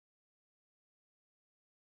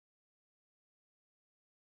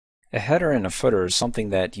A header and a footer is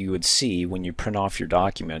something that you would see when you print off your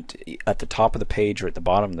document at the top of the page or at the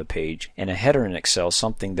bottom of the page. And a header in Excel is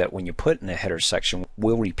something that when you put in the header section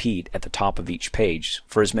will repeat at the top of each page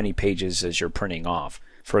for as many pages as you're printing off.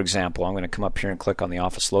 For example, I'm going to come up here and click on the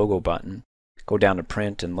Office logo button, go down to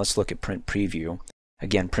Print, and let's look at Print Preview.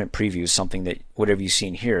 Again, Print Preview is something that whatever you see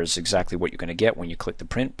in here is exactly what you're going to get when you click the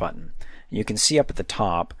Print button. And you can see up at the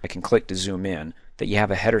top, I can click to zoom in, that you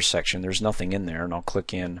have a header section. There's nothing in there, and I'll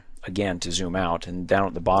click in again to zoom out, and down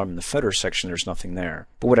at the bottom in the footer section there's nothing there.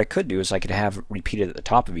 But what I could do is I could have repeated at the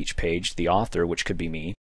top of each page the author, which could be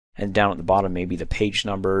me, and down at the bottom maybe the page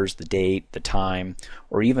numbers, the date, the time,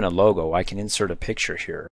 or even a logo. I can insert a picture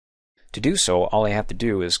here. To do so, all I have to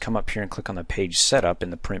do is come up here and click on the page setup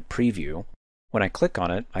in the Print Preview. When I click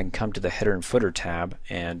on it, I can come to the header and footer tab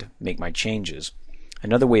and make my changes.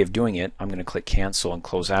 Another way of doing it, I'm going to click cancel and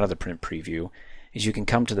close out of the Print Preview, is you can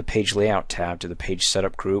come to the Page Layout tab to the Page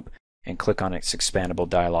Setup group and click on its expandable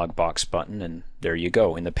dialog box button, and there you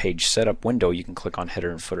go. In the Page Setup window you can click on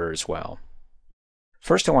Header and Footer as well.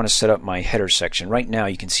 First I want to set up my header section. Right now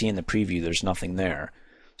you can see in the preview there's nothing there.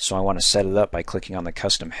 So I want to set it up by clicking on the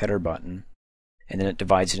Custom Header button, and then it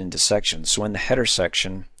divides it into sections. So in the header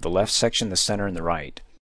section, the left section, the center, and the right.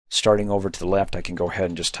 Starting over to the left, I can go ahead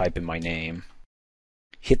and just type in my name.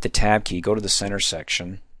 Hit the Tab key, go to the center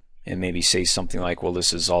section, and maybe say something like, well,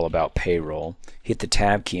 this is all about payroll. Hit the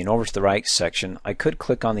Tab key, and over to the right section, I could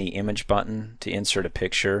click on the Image button to insert a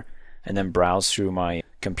picture, and then browse through my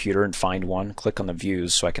computer and find one. Click on the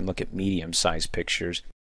Views so I can look at medium-sized pictures.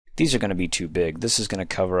 These are going to be too big. This is going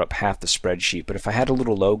to cover up half the spreadsheet, but if I had a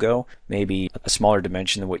little logo, maybe a smaller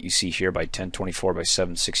dimension than what you see here by 1024 by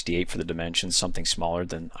 768 for the dimensions, something smaller,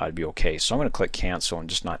 then I'd be okay. So I'm going to click Cancel and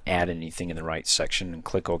just not add anything in the right section and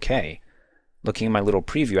click OK. Looking at my little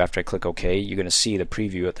preview after I click OK, you're going to see the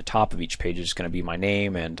preview at the top of each page is going to be my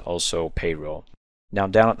name and also payroll. Now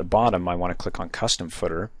down at the bottom I want to click on Custom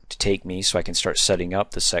Footer to take me so I can start setting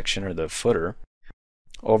up the section or the footer.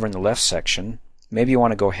 Over in the left section, maybe you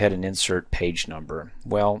want to go ahead and insert page number.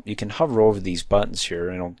 Well, you can hover over these buttons here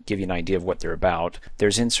and it'll give you an idea of what they're about.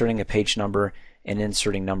 There's inserting a page number and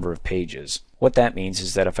inserting number of pages. What that means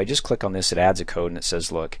is that if I just click on this, it adds a code and it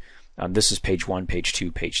says, look, this is page 1, page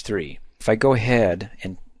 2, page 3. If I go ahead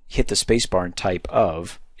and hit the spacebar and type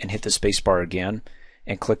of, and hit the spacebar again,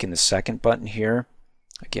 and click in the second button here,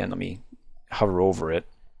 again, let me hover over it.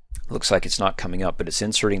 Looks like it's not coming up, but it's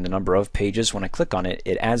inserting the number of pages. When I click on it,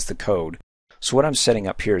 it adds the code. So what I'm setting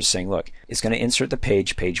up here is saying, look, it's going to insert the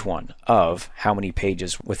page 1, of how many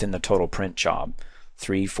pages within the total print job.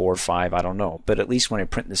 3, 4, 5, I don't know. But at least when I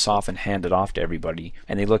print this off and hand it off to everybody,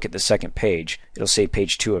 and they look at the second page, it'll say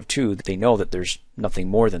page 2 of 2, that they know that there's nothing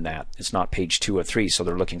more than that. It's not page 2 of 3, so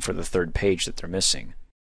they're looking for the third page that they're missing.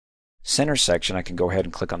 Center section, I can go ahead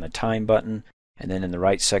and click on the time button, and then in the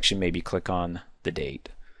right section maybe click on the date.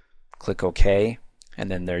 Click OK, and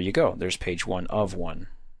then there you go. There's page 1 of 1.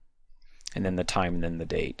 And then the time and then the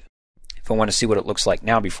date. If I want to see what it looks like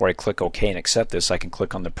now before I click OK and accept this, I can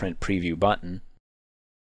click on the Print Preview button.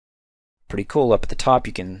 Pretty cool. Up at the top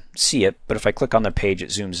you can see it, but if I click on the page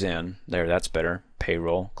it zooms in. There, that's better.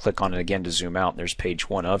 Payroll. Click on it again to zoom out and there's page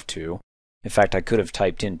 1 of 2. In fact, I could have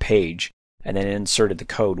typed in page and then inserted the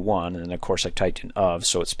code 1, and then of course I typed in of,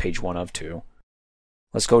 so it's page 1 of 2.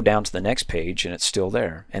 Let's go down to the next page and it's still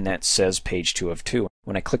there, and that says page 2 of 2.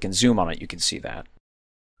 When I click and zoom on it you can see that.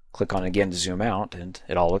 Click on it again to zoom out and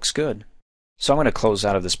it all looks good. So I'm going to close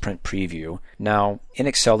out of this Print Preview. Now in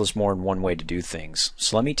Excel there's more than one way to do things,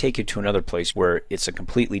 so let me take you to another place where it's a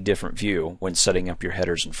completely different view when setting up your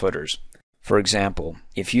headers and footers. For example,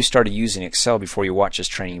 if you started using Excel before you watch this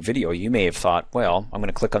training video, you may have thought, well, I'm going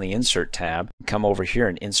to click on the Insert tab, come over here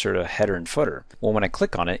and insert a header and footer. Well, when I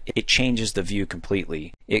click on it, it changes the view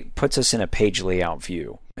completely. It puts us in a page layout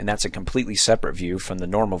view, and that's a completely separate view from the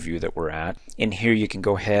normal view that we're at. In here you can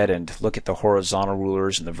go ahead and look at the horizontal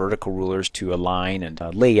rulers and the vertical rulers to align and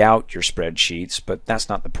lay out your spreadsheets, but that's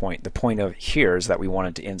not the point. The point of here is that we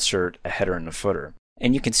wanted to insert a header and a footer.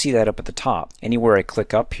 And you can see that up at the top. Anywhere I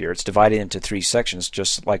click up here, it's divided into 3 sections,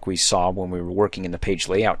 just like we saw when we were working in the Page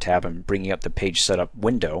Layout tab and bringing up the Page Setup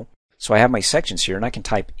window. So I have my sections here, and I can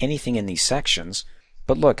type anything in these sections,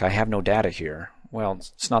 but look, I have no data here. Well,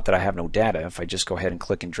 it's not that I have no data. If I just go ahead and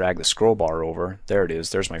click and drag the scroll bar over, there it is,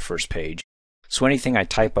 there's my first page. So anything I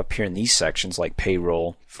type up here in these sections, like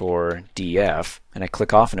payroll for DF, and I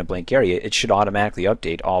click off in a blank area, it should automatically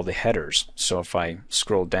update all the headers. So if I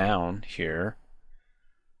scroll down here,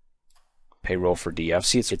 payroll for DF.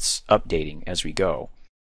 See, it's updating as we go.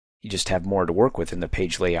 You just have more to work with in the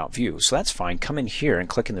page layout view. So that's fine. Come in here and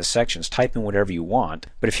click in the sections, type in whatever you want.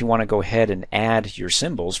 But if you want to go ahead and add your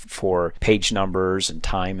symbols for page numbers and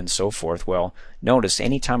time and so forth, well, notice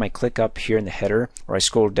anytime I click up here in the header, or I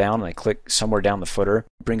scroll down and I click somewhere down the footer,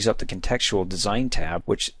 it brings up the contextual design tab,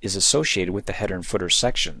 which is associated with the header and footer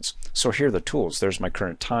sections. So here are the tools. There's my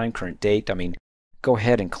current time, current date. I mean, go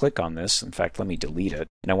ahead and click on this. In fact, let me delete it.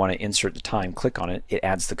 And I want to insert the time. Click on it. It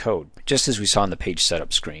adds the code, just as we saw on the page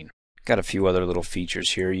setup screen. Got a few other little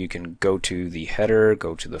features here. You can go to the header,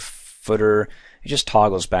 go to the footer. It just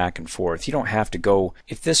toggles back and forth. You don't have to go.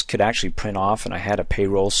 If this could actually print off and I had a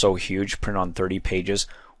payroll so huge, print on 30 pages,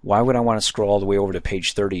 why would I want to scroll all the way over to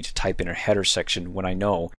page 30 to type in a header section when I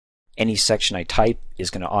know any section I type is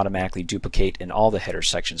going to automatically duplicate in all the header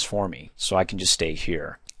sections for me? So I can just stay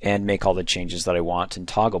here and make all the changes that I want and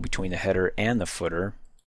toggle between the header and the footer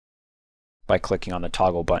by clicking on the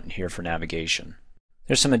toggle button here for navigation.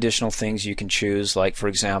 There's some additional things you can choose, like for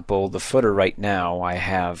example the footer right now I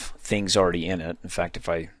have things already in it. In fact, if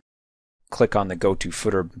I click on the go to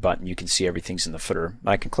footer button, you can see everything's in the footer.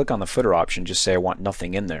 I can click on the footer option, just say I want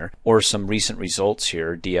nothing in there, or some recent results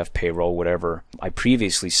here, DF payroll, whatever I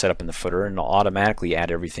previously set up in the footer, and it'll automatically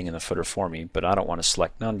add everything in the footer for me, but I don't want to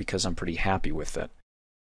select none because I'm pretty happy with it.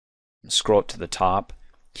 Scroll it to the top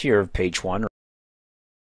here of page 1,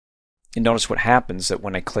 and notice what happens that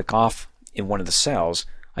when I click off in one of the cells,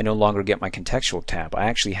 I no longer get my contextual tab. I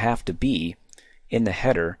actually have to be in the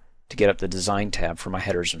header to get up the design tab for my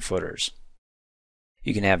headers and footers.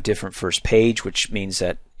 You can have different first page, which means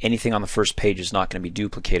that anything on the first page is not going to be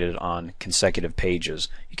duplicated on consecutive pages.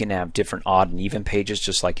 You can have different odd and even pages,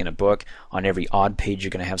 just like in a book. On every odd page, you're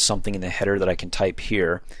going to have something in the header that I can type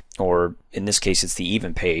here, or in this case, it's the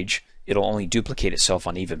even page. It'll only duplicate itself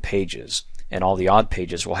on even pages, and all the odd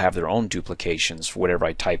pages will have their own duplications. Whatever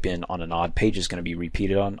I type in on an odd page is going to be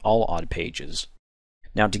repeated on all odd pages.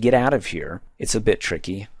 Now, to get out of here, it's a bit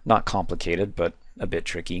tricky. Not complicated, but a bit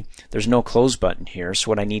tricky. There's no close button here, so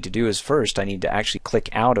what I need to do is first I need to actually click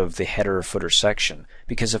out of the header or footer section,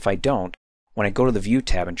 because if I don't, when I go to the View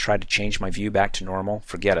tab and try to change my view back to normal,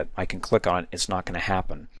 forget it. I can click on it, it's not going to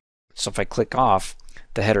happen. So if I click off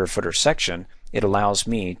the header or footer section, it allows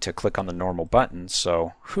me to click on the normal button,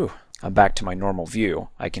 so I'm back to my normal view.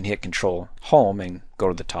 I can hit Control Home and go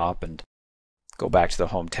to the top and go back to the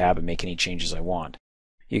Home tab and make any changes I want.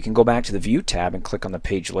 You can go back to the View tab and click on the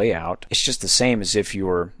page layout. It's just the same as if you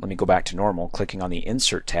were, let me go back to normal, clicking on the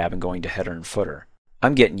Insert tab and going to Header and Footer.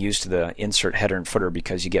 I'm getting used to the Insert, Header, and Footer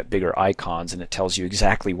because you get bigger icons and it tells you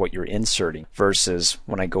exactly what you're inserting, versus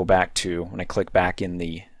when I click back in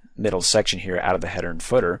the middle section here out of the Header and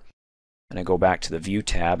Footer, and I go back to the View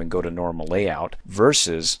tab and go to Normal Layout,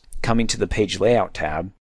 versus coming to the Page Layout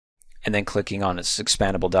tab and then clicking on its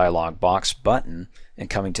expandable dialog box button and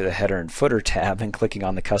coming to the Header and Footer tab and clicking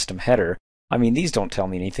on the custom header. I mean, these don't tell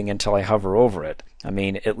me anything until I hover over it. I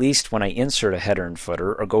mean, at least when I insert a header and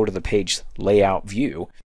footer or go to the page layout view,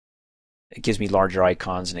 it gives me larger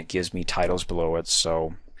icons and it gives me titles below it,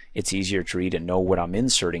 so it's easier to read and know what I'm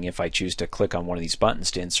inserting if I choose to click on one of these buttons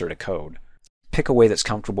to insert a code. Pick a way that's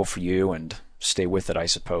comfortable for you and stay with it, I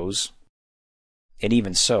suppose. And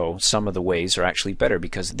even so, some of the ways are actually better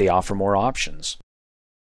because they offer more options.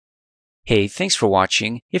 Hey, thanks for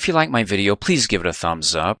watching. If you like my video, please give it a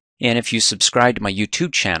thumbs up. And if you subscribe to my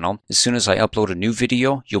YouTube channel, as soon as I upload a new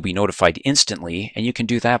video, you'll be notified instantly, and you can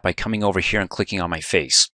do that by coming over here and clicking on my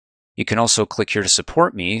face. You can also click here to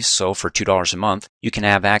support me, so for $2 a month, you can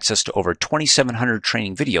have access to over 2,700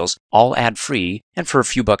 training videos, all ad-free, and for a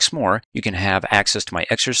few bucks more, you can have access to my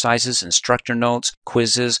exercises, instructor notes,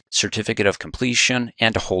 quizzes, certificate of completion,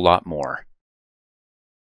 and a whole lot more.